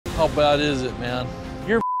how bad is it, man?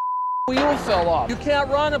 Your wheel fell off. You can't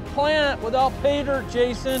run a plant without pay dirt,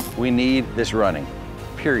 Jason. We need this running,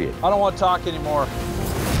 period. I don't want to talk anymore.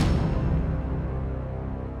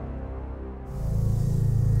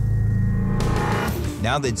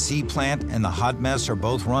 Now that Z plant and the hot mess are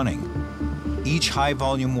both running, each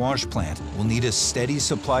high-volume wash plant will need a steady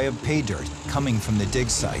supply of pay dirt coming from the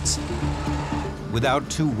dig sites. Without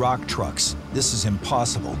 2 rock trucks, this is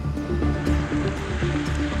impossible.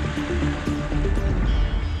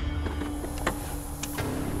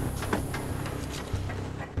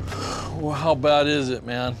 Well, how bad is it,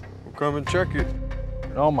 man? We'll come and check it.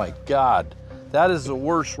 Oh my God. That is the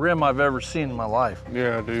worst rim I've ever seen in my life.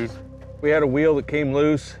 Yeah, dude. We had a wheel that came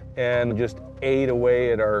loose and just ate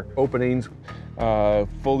away at our openings.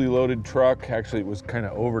 Fully loaded truck. Actually, it was kind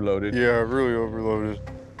of overloaded. Yeah, really overloaded.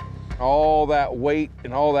 All that weight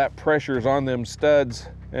and all that pressure is on them studs,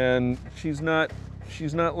 and she's not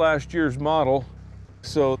last year's model,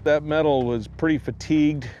 so that metal was pretty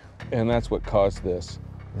fatigued, and that's what caused this.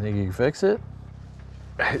 You think you can fix it?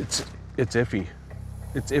 It's iffy.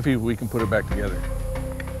 It's iffy we can put it back together.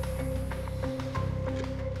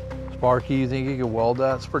 Sparky, you think you can weld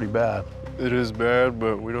that? It's pretty bad. It is bad,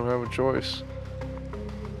 but we don't have a choice.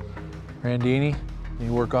 Randini,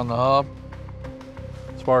 you work on the hub?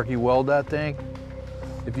 Sparky, weld that thing?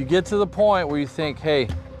 If you get to the point where you think, hey,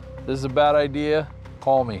 this is a bad idea,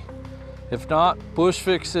 call me. If not, bush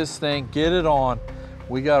fix this thing, get it on.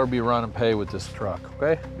 We gotta be running pay with this truck,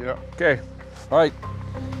 okay? Yeah. Okay. All right.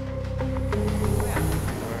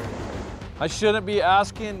 I shouldn't be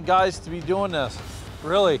asking guys to be doing this,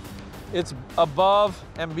 really. It's above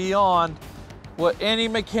and beyond what any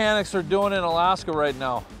mechanics are doing in Alaska right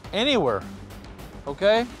now, anywhere,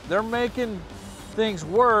 okay? They're making things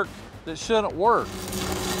work that shouldn't work.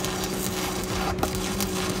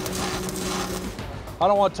 I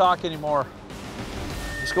don't want to talk anymore.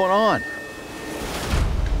 What's going on?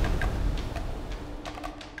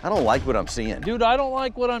 I don't like what I'm seeing. Dude, I don't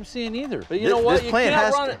like what I'm seeing either. But you know what? You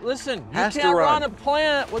can't run it. Listen, you can't run a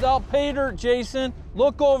plant without pay dirt, Jason.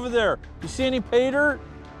 Look over there. You see any pay dirt?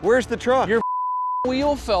 Where's the truck? Your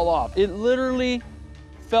wheel fell off. It literally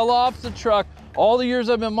fell off the truck. All the years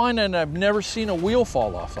I've been mining, I've never seen a wheel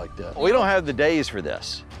fall off like that. We don't have the days for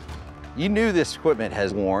this. You knew this equipment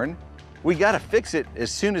has worn. We got to fix it as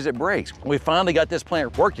soon as it breaks. We finally got this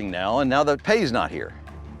plant working now, and now the pay's not here.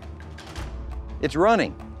 It's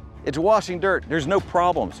running. It's washing dirt. There's no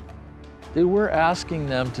problems. Dude, we're asking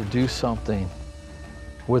them to do something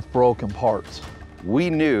with broken parts.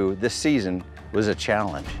 We knew this season was a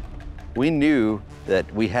challenge. We knew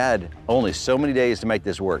that we had only so many days to make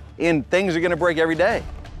this work, and things are gonna break every day.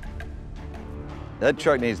 That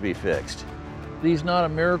truck needs to be fixed. He's not a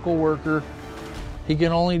miracle worker. He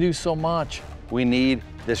can only do so much. We need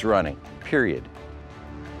this running, period.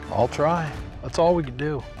 I'll try. That's all we can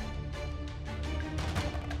do.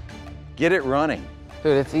 Get it running.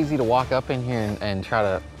 Dude, it's easy to walk up in here and try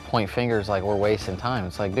to point fingers like we're wasting time.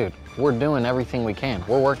 It's like, dude, we're doing everything we can.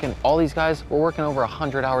 We're working, all these guys, we're working over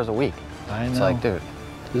 100 hours a week. I know. It's like, dude.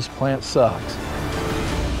 This plant sucks.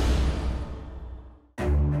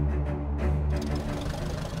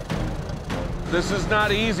 This is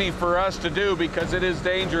not easy for us to do because it is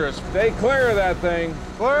dangerous. Stay clear of that thing.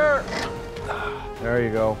 Clear. There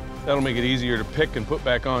you go. That'll make it easier to pick and put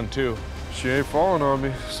back on too. She ain't falling on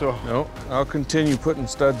me, so. No, I'll continue putting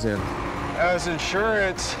studs in. As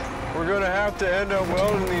insurance, we're gonna have to end up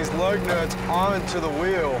welding these lug nuts onto the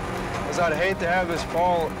wheel, as I'd hate to have this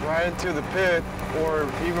fall right into the pit, or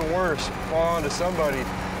even worse, fall onto somebody.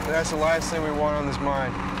 And that's the last thing we want on this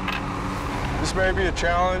mine. This may be a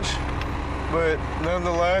challenge, but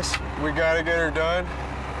nonetheless, we gotta get her done,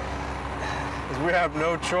 because we have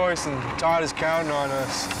no choice, and Todd is counting on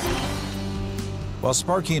us. While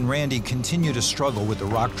Sparky and Randy continue to struggle with the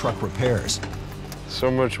rock truck repairs, So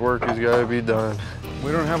much work has got to be done.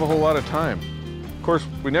 We don't have a whole lot of time. Of course,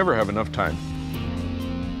 we never have enough time.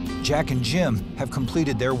 Jack and Jim have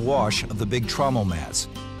completed their wash of the big trommel mats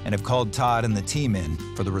and have called Todd and the team in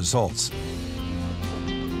for the results.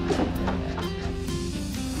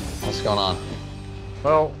 What's going on?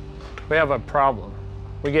 Well, we have a problem.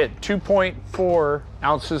 We get 2.4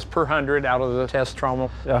 ounces per 100 out of the test trommel.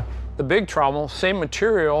 Yeah. The big trommel, same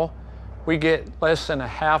material, we get less than a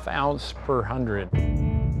 ½ ounce per 100.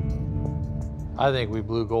 I think we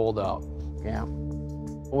blew gold out. Yeah.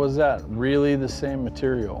 Was that really the same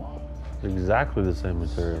material? Exactly the same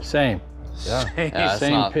material. Same. Yeah,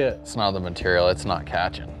 Same pit. It's not the material, it's not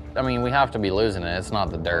catching. I mean, we have to be losing it. It's not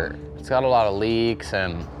the dirt. It's got a lot of leaks,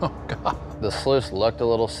 and Oh, God. the sluice looked a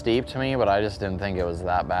little steep to me, but I just didn't think it was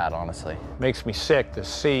that bad, honestly. Makes me sick to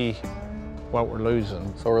see what we're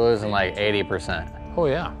losing. So we're losing like 80%. Oh,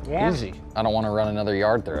 yeah, Yeah. easy. I don't want to run another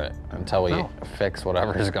yard through it until we No. fix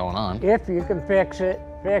whatever is going on. If you can fix it,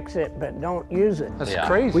 but don't use it. That's Yeah.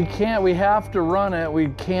 crazy. We can't, we have to run it. We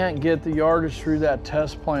can't get the yardage through that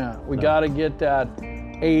test plant. We got to get that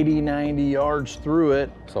 80, 90 yards through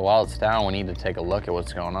it. So while it's down, we need to take a look at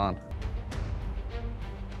what's going on.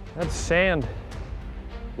 That's sand.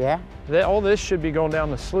 Yeah? All this should be going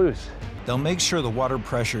down the sluice. They'll make sure the water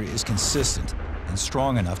pressure is consistent and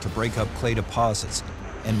strong enough to break up clay deposits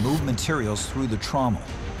and move materials through the trommel.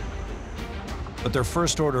 But their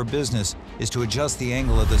first order of business is to adjust the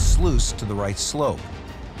angle of the sluice to the right slope.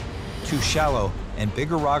 Too shallow and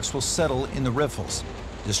bigger rocks will settle in the riffles,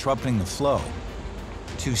 disrupting the flow.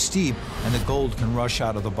 Too steep and the gold can rush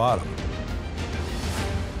out of the bottom.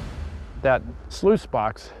 That sluice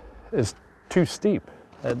box is too steep.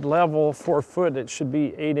 At level 4 foot, it should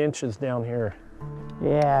be 8 inches down here.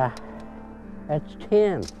 Yeah. That's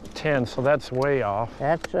 10. 10, so that's way off.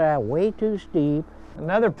 That's way too steep.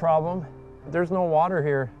 Another problem, there's no water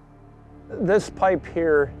here. This pipe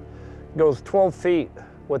here goes 12 feet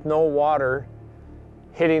with no water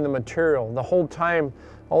hitting the material. The whole time,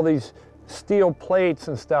 all these steel plates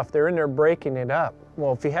and stuff, they're in there breaking it up.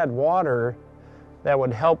 Well, if you had water, that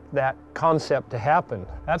would help that concept to happen.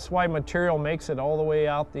 That's why material makes it all the way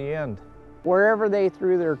out the end. Wherever they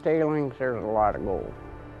threw their tailings, there's a lot of gold.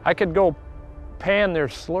 I could go pan their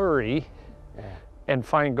slurry and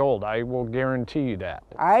find gold. I will guarantee you that.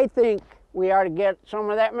 I think we ought to get some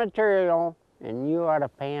of that material and you ought to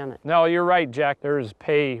pan it. No, you're right, Jack. There's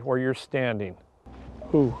pay where you're standing.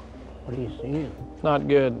 Ooh, what are you seeing? Not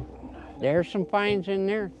good. There's some finds in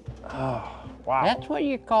there. Wow. That's what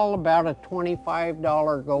you call about a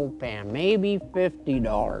 $25 gold pan, maybe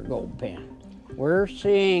 $50 gold pan. We're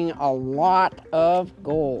seeing a lot of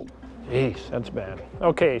gold. Jeez, that's bad.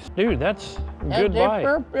 Okay, dude, that's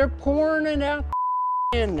goodbye. They're pouring it out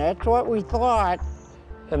in. That's what we thought.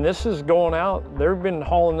 And this is going out. They've been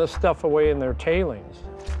hauling this stuff away in their tailings.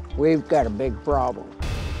 We've got a big problem.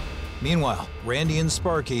 Meanwhile, Randy and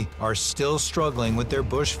Sparky are still struggling with their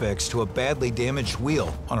bush fix to a badly damaged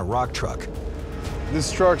wheel on a rock truck.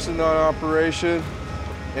 This truck's in non-operation,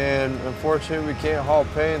 and unfortunately we can't haul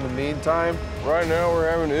pay in the meantime. Right now we're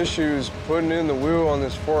having issues putting in the wheel on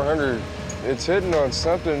this 400. It's hitting on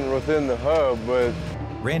something within the hub, but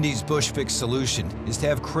Randy's bush fix solution is to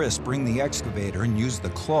have Chris bring the excavator and use the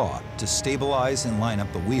claw to stabilize and line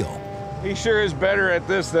up the wheel. He sure is better at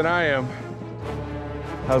this than I am.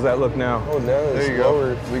 How's that look now? oh, now it's There you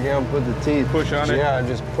lower. We can put the teeth. Push on it? Yeah,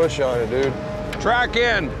 just push on it, dude. Track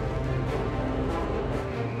in.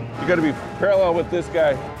 You gotta be parallel with this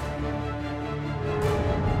guy.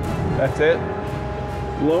 That's it.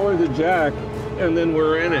 Lower the jack, and then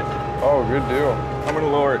we're in it. Oh, good deal. I'm gonna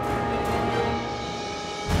lower it.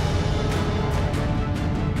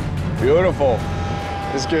 Beautiful.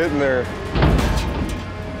 It's getting there.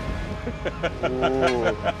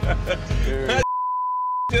 Ooh, dude.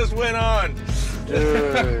 Just went on.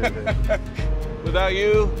 Dude. Without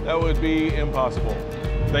you, that would be impossible.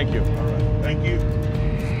 Thank you. All right. Thank you.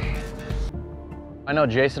 I know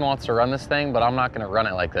Jason wants to run this thing, but I'm not gonna run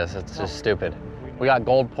it like this. It's just stupid. We got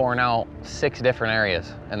gold pouring out 6 different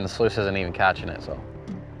areas, and the sluice isn't even catching it, so.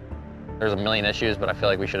 There's a million issues, but I feel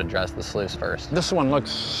like we should address the sluice first. This one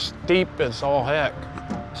looks steep as all heck.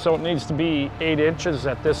 So it needs to be 8 inches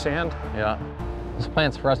at this end. Yeah. This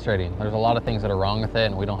plant's frustrating. There's a lot of things that are wrong with it,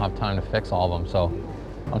 and we don't have time to fix all of them, so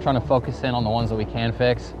I'm trying to focus in on the ones that we can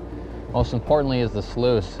fix. Most importantly is the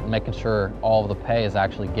sluice, making sure all of the pay is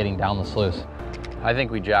actually getting down the sluice. I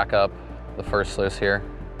think we jack up the first sluice here,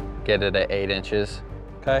 get it at 8 inches.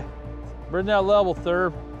 Okay. Bring that level,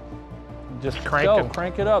 Thurb. Just Go,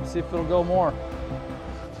 crank it up, see if it'll go more.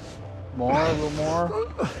 More, a little more.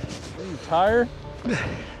 Are you tired?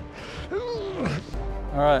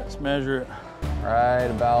 All right, let's measure it. Right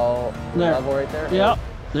about There. level right there? Yep,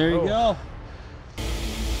 there you go.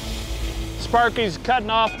 Sparky's cutting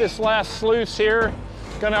off this last sluice here.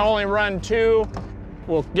 Gonna only run 2.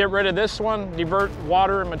 We'll get rid of this one, divert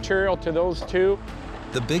water and material to those 2.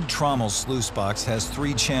 The big trommel sluice box has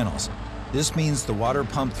 3 channels. This means the water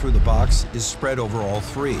pumped through the box is spread over all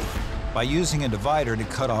 3. By using a divider to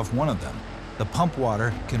cut off one of them, the pump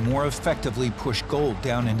water can more effectively push gold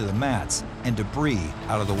down into the mats and debris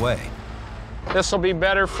out of the way. This will be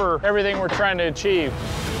better for everything we're trying to achieve.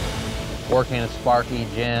 Working with Sparky,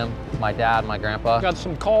 Jim, my dad, my grandpa. Got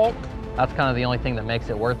some caulk, That's kind of the only thing that makes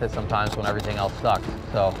it worth it sometimes when everything else sucks.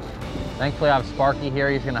 So thankfully I have Sparky here.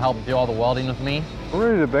 He's gonna help do all the welding with me. I'm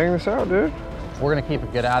ready to bang this out, dude. We're gonna keep a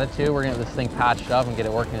good attitude. We're gonna get this thing patched up and get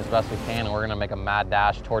it working as best we can, and we're gonna make a mad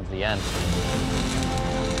dash towards the end.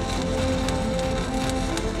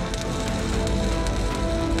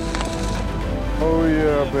 Oh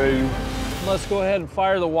yeah, baby. Let's go ahead and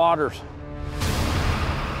fire the waters.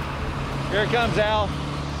 Here it comes, Al.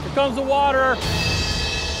 Here comes the water.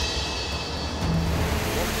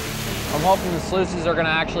 I'm hoping the sluices are gonna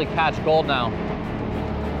actually catch gold now.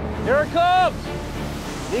 Here it comes.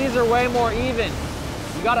 These are way more even.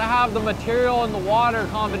 You gotta have the material and the water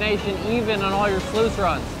combination even on all your sluice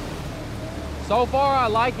runs. So far, I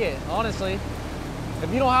like it, honestly.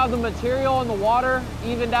 If you don't have the material and the water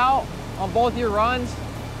evened out on both your runs,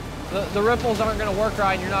 the ripples aren't gonna work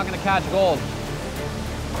right and you're not gonna catch gold.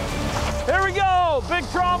 Here we go, big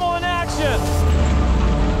trommel in action.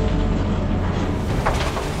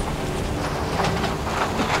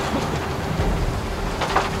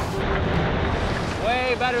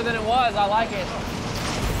 Way better than it was, I like it.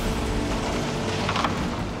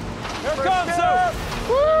 Here it comes, sir.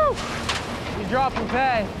 Woo! He's dropping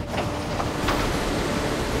pay.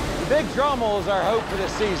 The big trommel is our hope for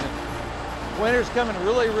this season. Winter's coming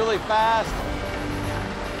really, really fast.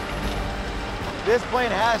 This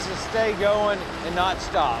plane has to stay going and not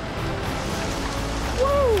stop.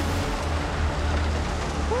 Woo!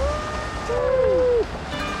 Woo!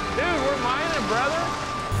 Dude, we're mining, brother.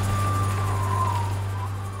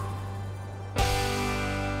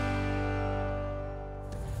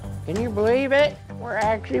 Can you believe it? We're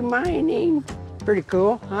actually mining. Pretty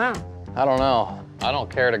cool, huh? I don't know. I don't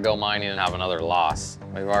care to go mining and have another loss.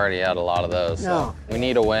 We've already had a lot of those. No. So we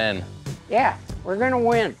need a win. Yeah, we're gonna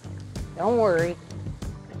win. Don't worry.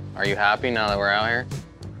 Are you happy now that we're out here?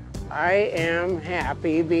 I am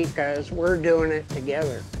happy because we're doing it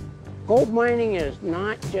together. Gold mining is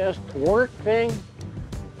not just a work thing.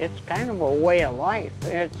 It's kind of a way of life.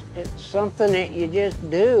 It's something that you just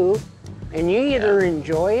do, and you either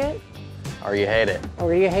enjoy it Or you hate it?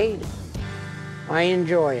 or you hate it. I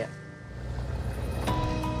enjoy it.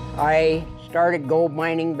 I started gold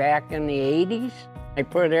mining back in the 80s. I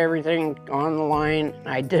put everything on the line.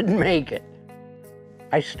 I didn't make it.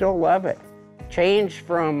 I still love it. Changed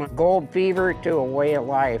from gold fever to a way of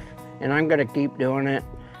life, and I'm gonna keep doing it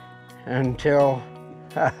until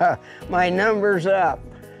my number's up.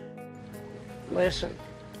 Listen,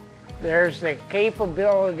 there's the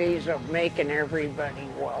capabilities of making everybody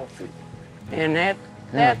wealthy, and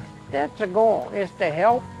that's a goal, is to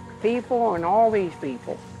help people and all these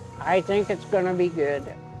people. I think it's gonna be good.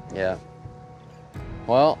 Yeah.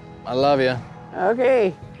 Well, I love you.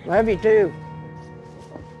 Okay, love you too.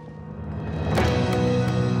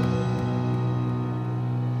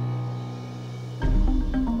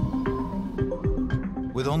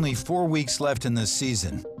 With only 4 weeks left in this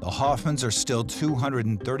season, the Hoffmans are still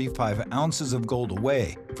 235 ounces of gold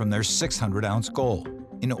away from their 600-ounce goal.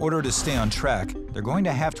 In order to stay on track, they're going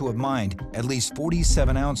to have to have mined at least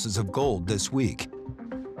 47 ounces of gold this week.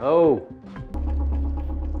 Oh.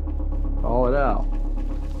 Call it out.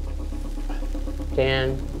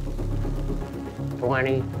 10,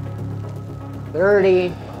 20,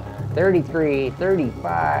 30, 33,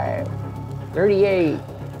 35, 38,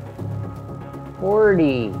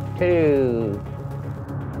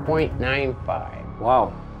 42.95.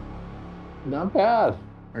 Wow. Not bad.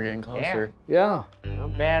 We're getting closer. Yeah.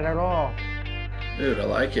 Not bad at all. Dude, I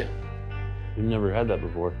like it. We've never had that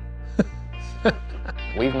before.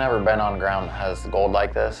 We've never been on ground that has gold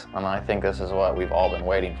like this, and I think this is what we've all been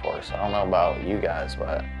waiting for. So I don't know about you guys,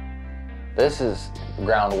 but this is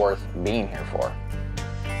ground worth being here for.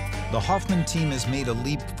 The Hoffman team has made a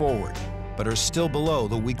leap forward, but are still below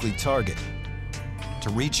the weekly target. To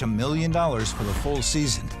reach $1 million for the full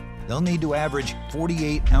season, they'll need to average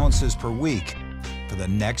 48 ounces per week for the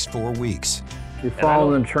next 4 weeks. You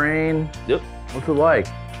following the train? Yep. What's it like?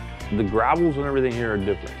 The gravels and everything here are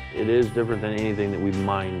different. It is different than anything that we've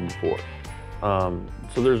mined before.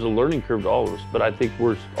 So there's a learning curve to all of us, but I think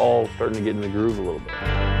we're all starting to get in the groove a little bit.